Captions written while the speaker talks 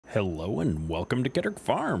Hello and welcome to Garrett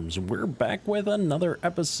Farms. We're back with another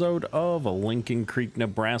episode of Lincoln Creek,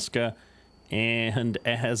 Nebraska. And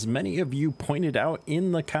as many of you pointed out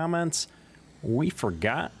in the comments, we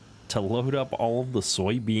forgot to load up all of the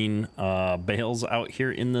soybean bales out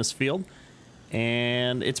here in this field.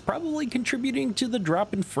 And it's probably contributing to the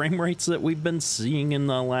drop in frame rates that we've been seeing in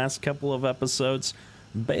the last couple of episodes.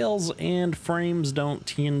 Bales and frames don't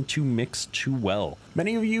tend to mix too well.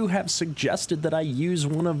 Many of you have suggested that I use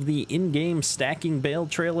one of the in-game stacking bale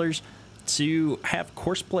trailers to have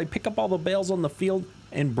Courseplay pick up all the bales on the field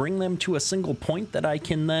and bring them to a single point that I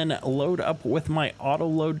can then load up with my auto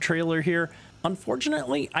load trailer here.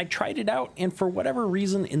 Unfortunately, I tried it out, and for whatever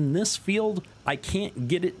reason in this field, I can't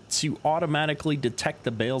get it to automatically detect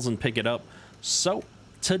the bales and pick it up. So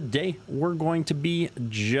today, we're going to be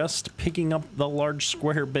just picking up the large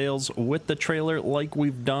square bales with the trailer like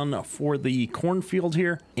we've done for the cornfield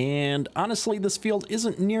here. And honestly, this field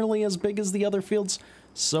isn't nearly as big as the other fields,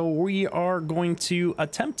 so we are going to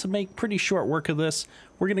attempt to make pretty short work of this.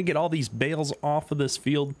 We're going to get all these bales off of this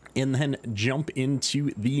field and then jump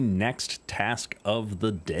into the next task of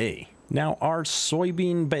the day. Now, our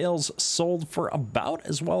soybean bales sold for about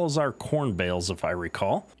as well as our corn bales, if I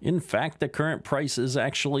recall. In fact, the current price is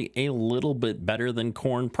actually a little bit better than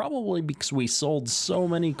corn, probably because we sold so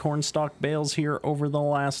many corn stalk bales here over the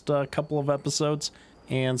last couple of episodes.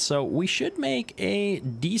 And so we should make a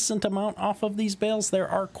decent amount off of these bales. There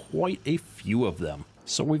are quite a few of them.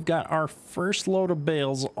 So we've got our first load of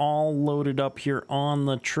bales all loaded up here on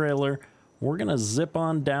the trailer. We're going to zip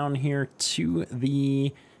on down here to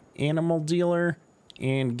the animal dealer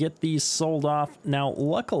and get these sold off. Now,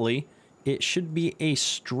 luckily, it should be a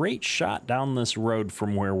straight shot down this road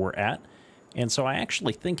from where we're at. And so I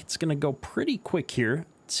actually think it's going to go pretty quick here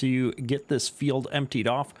to get this field emptied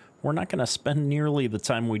off. We're not going to spend nearly the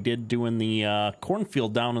time we did doing the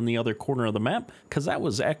cornfield down in the other corner of the map, because that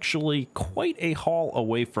was actually quite a haul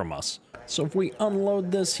away from us. So if we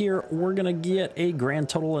unload this here, we're going to get a grand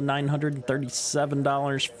total of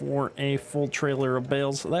 $937 for a full trailer of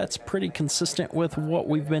bales. That's pretty consistent with what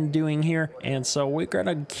we've been doing here. And so we're going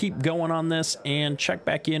to keep going on this and check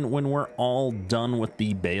back in when we're all done with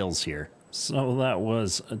the bales here. So that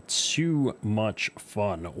was too much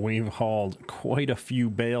fun. We've hauled quite a few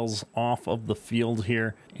bales off of the field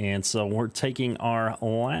here. And so we're taking our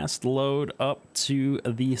last load up to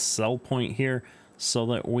the sell point here, so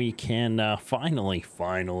that we can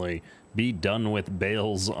finally be done with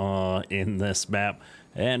bales in this map.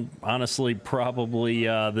 And honestly, probably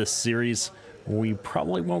this series, we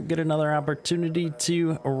probably won't get another opportunity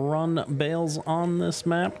to run bales on this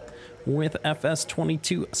map with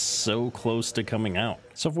FS22 so close to coming out.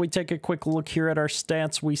 So if we take a quick look here at our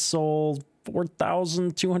stats, we sold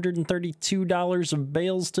 $4,232 of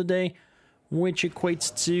bales today, which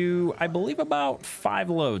equates to, I believe, about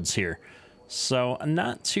 5 loads here. So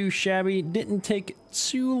not too shabby. Didn't take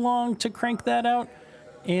too long to crank that out.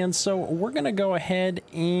 And so we're going to go ahead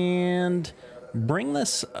and bring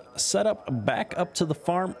this setup back up to the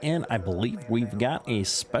farm. And I believe we've got a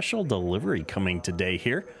special delivery coming today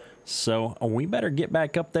here. So we better get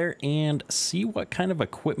back up there and see what kind of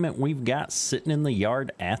equipment we've got sitting in the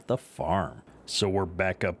yard at the farm. So we're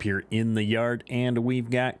back up here in the yard and we've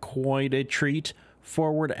got quite a treat.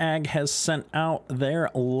 Forward Ag has sent out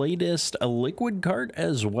their latest liquid cart,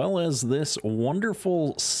 as well as this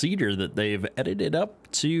wonderful seeder that they've edited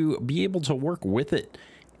up to be able to work with it,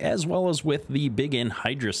 as well as with the big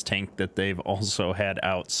anhydrous tank that they've also had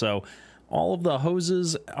out. So all of the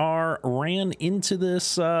hoses are ran into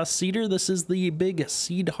this seeder. This is the big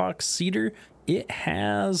Seed Hawk seeder. It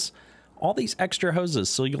has all these extra hoses,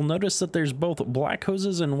 so you'll notice that there's both black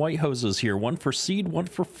hoses and white hoses here, one for seed, one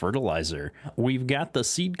for fertilizer. We've got the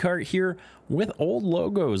seed cart here with old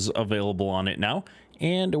logos available on it now,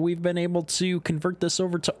 and we've been able to convert this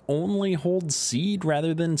over to only hold seed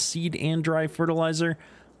rather than seed and dry fertilizer,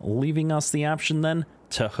 leaving us the option then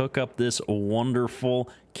to hook up this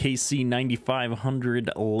wonderful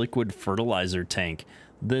KC9500 liquid fertilizer tank.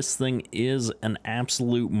 This thing is an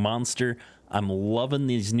absolute monster. I'm loving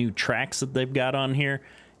these new tracks that they've got on here.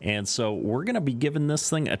 And so we're going to be giving this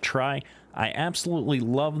thing a try. I absolutely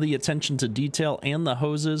love the attention to detail and the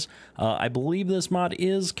hoses. I believe this mod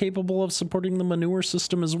is capable of supporting the manure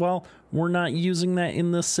system as well. We're not using that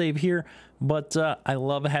in this save here, but I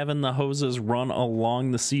love having the hoses run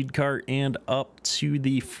along the seed cart and up to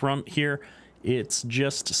the front here. It's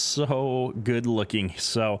just so good looking.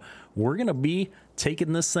 So we're going to be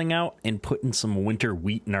taking this thing out and putting some winter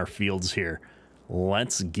wheat in our fields here.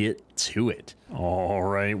 let's get to it. All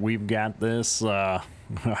right, we've got this, I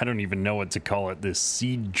don't even know what to call it, this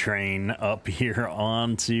seed train up here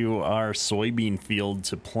onto our soybean field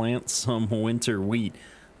to plant some winter wheat.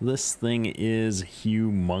 This thing is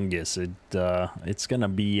humongous. It's gonna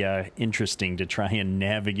be interesting to try and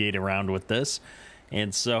navigate around with this.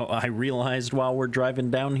 And so I realized while we're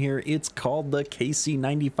driving down here, it's called the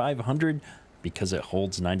KC9500 because it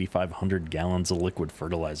holds 9,500 gallons of liquid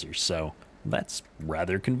fertilizer. So that's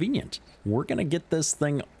rather convenient. We're gonna get this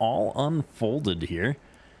thing all unfolded here.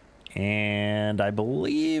 And I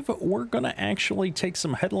believe we're gonna actually take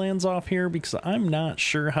some headlands off here because I'm not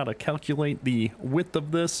sure how to calculate the width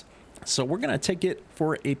of this. So we're gonna take it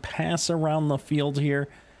for a pass around the field here,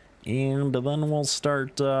 and then we'll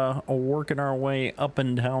start working our way up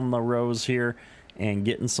and down the rows here and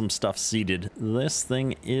getting some stuff seeded. This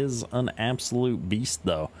thing is an absolute beast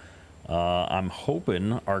though. I'm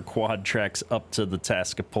hoping our quad track's up to the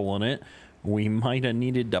task of pulling it. We might have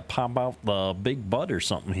needed to pop out the big butt or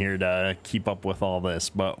something here to keep up with all this,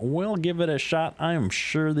 but we'll give it a shot. I am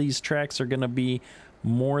sure these tracks are going to be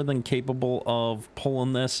more than capable of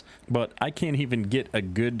pulling this, but I can't even get a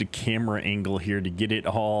good camera angle here to get it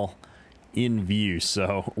all in view,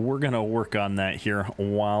 so we're going to work on that here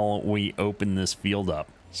while we open this field up.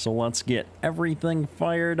 So let's get everything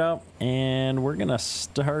fired up, and we're gonna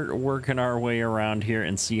start working our way around here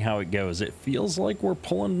and see how it goes. It feels like we're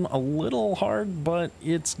pulling a little hard, but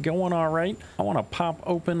it's going all right. I want to pop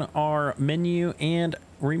open our menu, and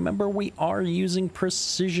remember we are using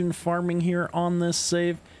precision farming here on this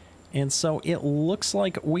save, and so it looks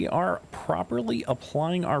like we are properly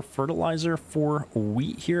applying our fertilizer for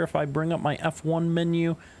wheat here. If I bring up my F1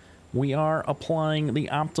 menu, we are applying the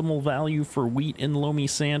optimal value for wheat in loamy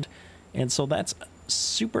sand, and so that's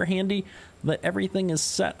super handy that everything is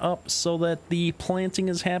set up so that the planting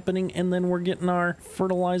is happening and then we're getting our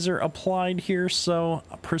fertilizer applied here. So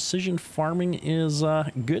precision farming is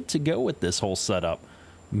good to go with this whole setup.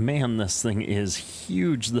 Man, this thing is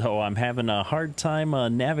huge though. I'm having a hard time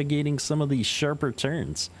navigating some of these sharper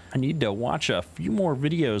turns. I need to watch a few more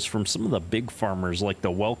videos from some of the big farmers like the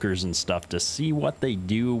Welkers and stuff to see what they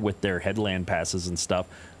do with their headland passes and stuff.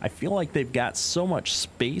 I feel like they've got so much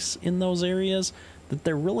space in those areas that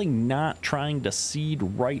they're really not trying to seed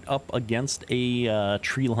right up against a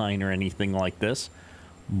tree line or anything like this.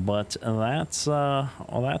 But that's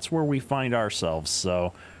where we find ourselves.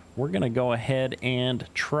 So we're going to go ahead and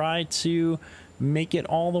try to make it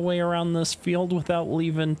all the way around this field without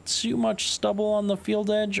leaving too much stubble on the field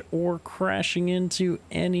edge or crashing into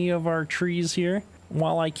any of our trees here.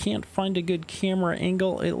 While I can't find a good camera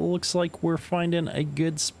angle, it looks like we're finding a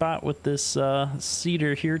good spot with this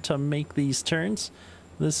seeder here to make these turns.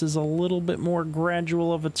 This is a little bit more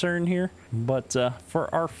gradual of a turn here, but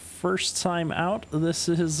for our first time out, this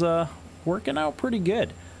is working out pretty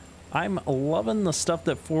good. I'm loving the stuff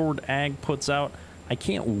that Forward Ag puts out. I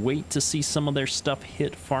can't wait to see some of their stuff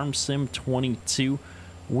hit Farm Sim 22.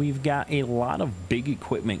 We've got a lot of big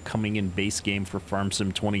equipment coming in base game for Farm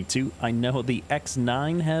Sim 22. I know the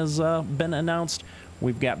X9 has been announced.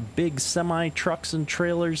 We've got big semi trucks and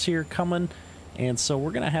trailers here coming. And so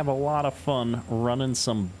we're going to have a lot of fun running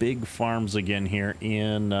some big farms again here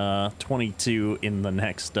in 22 in the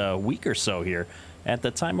next week or so here. At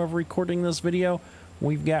the time of recording this video,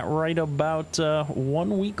 we've got right about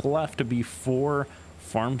 1 week left before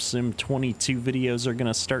Farm Sim 22 videos are going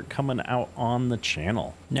to start coming out on the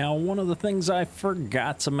channel. Now, one of the things I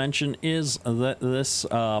forgot to mention is that this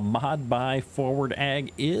mod by Forward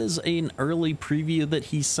Ag is an early preview that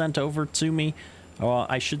he sent over to me.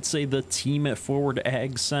 I should say the team at Forward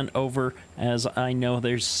Ag sent over, as I know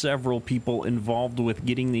there's several people involved with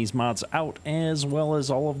getting these mods out, as well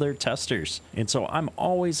as all of their testers. And so I'm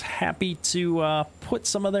always happy to put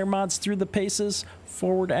some of their mods through the paces.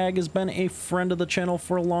 Forward Ag has been a friend of the channel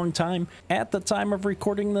for a long time. At the time of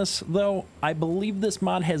recording this, though, I believe this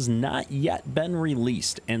mod has not yet been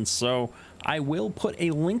released, and so I will put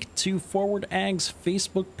a link to Forward Ag's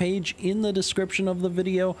Facebook page in the description of the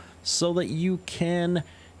video so that you can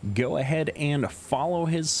go ahead and follow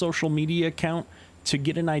his social media account to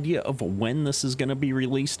get an idea of when this is going to be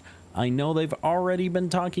released. I know they've already been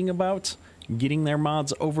talking about getting their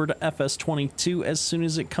mods over to FS22 as soon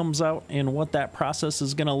as it comes out and what that process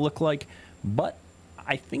is going to look like, but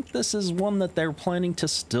I think this is one that they're planning to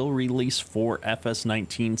still release for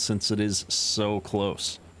FS19 since it is so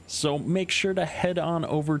close. So make sure to head on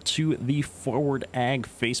over to the Forward Ag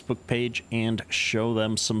Facebook page and show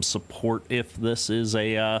them some support if this is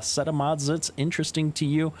a set of mods that's interesting to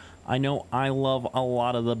you. I know I love a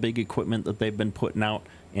lot of the big equipment that they've been putting out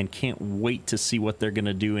and can't wait to see what they're going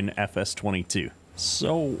to do in FS22.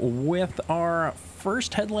 So with our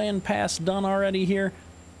first headland pass done already here,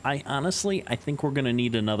 I think we're going to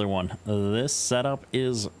need another one. This setup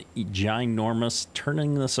is ginormous.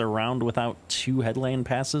 Turning this around without 2 headland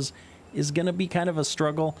passes is going to be kind of a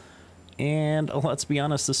struggle. And let's be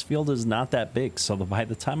honest, this field is not that big. So by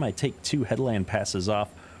the time I take 2 headland passes off,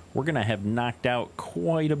 we're going to have knocked out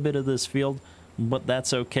quite a bit of this field, but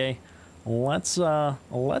that's okay. Let's go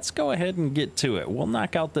ahead and get to it. We'll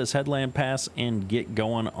knock out this headland pass and get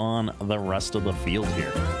going on the rest of the field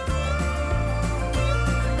here.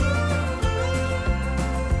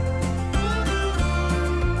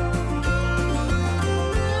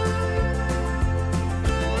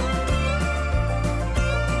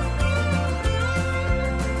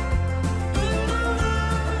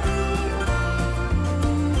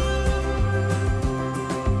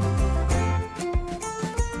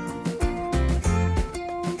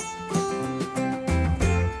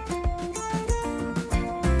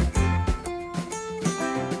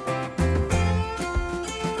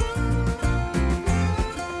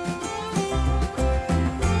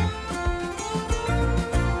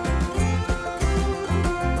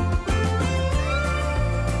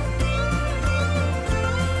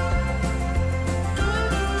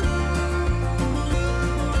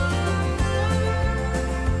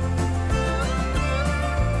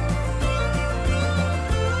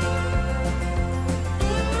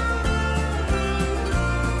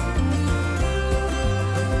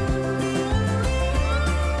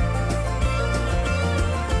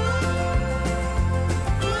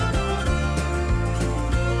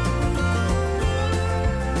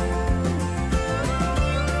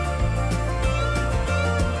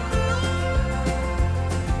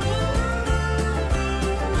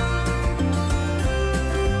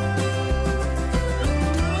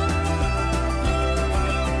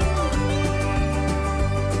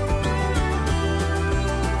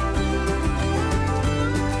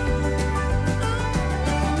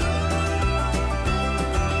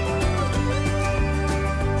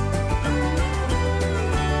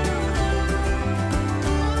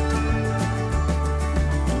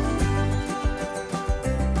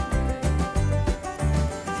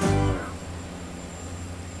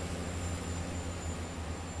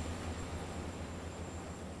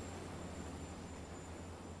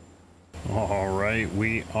 All right,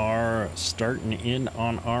 we are starting in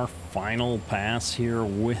on our final pass here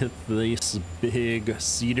with this big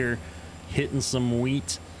cedar hitting some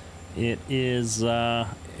wheat. It's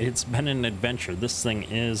been an adventure. This thing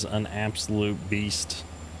is an absolute beast.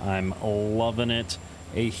 I'm loving it.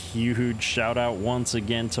 A huge shout out once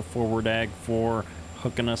again to Forward Ag for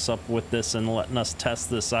hooking us up with this and letting us test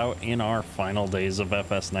this out in our final days of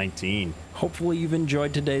FS19. Hopefully you've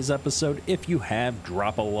enjoyed today's episode. If you have,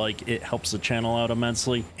 drop a like. It helps the channel out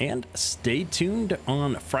immensely. And stay tuned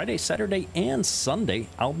on Friday, Saturday, and Sunday.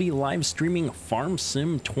 I'll be live streaming Farm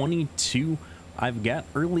Sim 22. I've got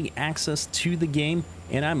early access to the game,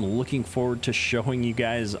 and I'm looking forward to showing you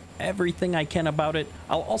guys everything I can about it.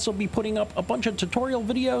 I'll also be putting up a bunch of tutorial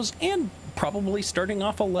videos and probably starting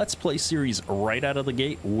off a Let's Play series right out of the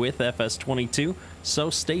gate with FS22. So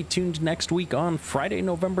stay tuned next week on Friday,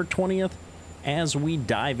 November 20th as we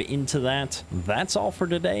dive into that. That's all for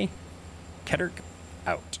today. Kedrick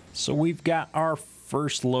out. So we've got our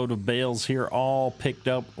first load of bales here all picked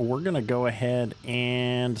up. We're gonna go ahead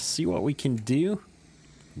and see what we can do.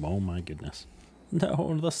 Oh my goodness.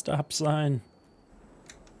 No, the stop sign.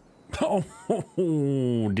 Oh,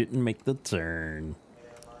 didn't make the turn.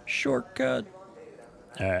 Shortcut.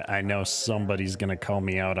 I know somebody's gonna call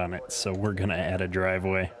me out on it, so we're gonna add a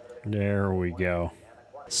driveway. There we go.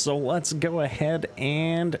 So let's go ahead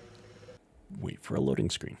and wait for a loading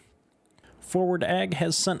screen. Forward Ag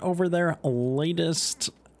has sent over their latest,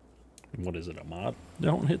 what is it, a mod?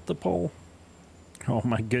 Don't hit the pole. Oh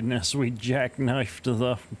my goodness, we jackknifed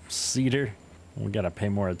the cedar. We gotta pay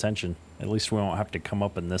more attention. At least we won't have to come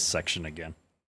up in this section again.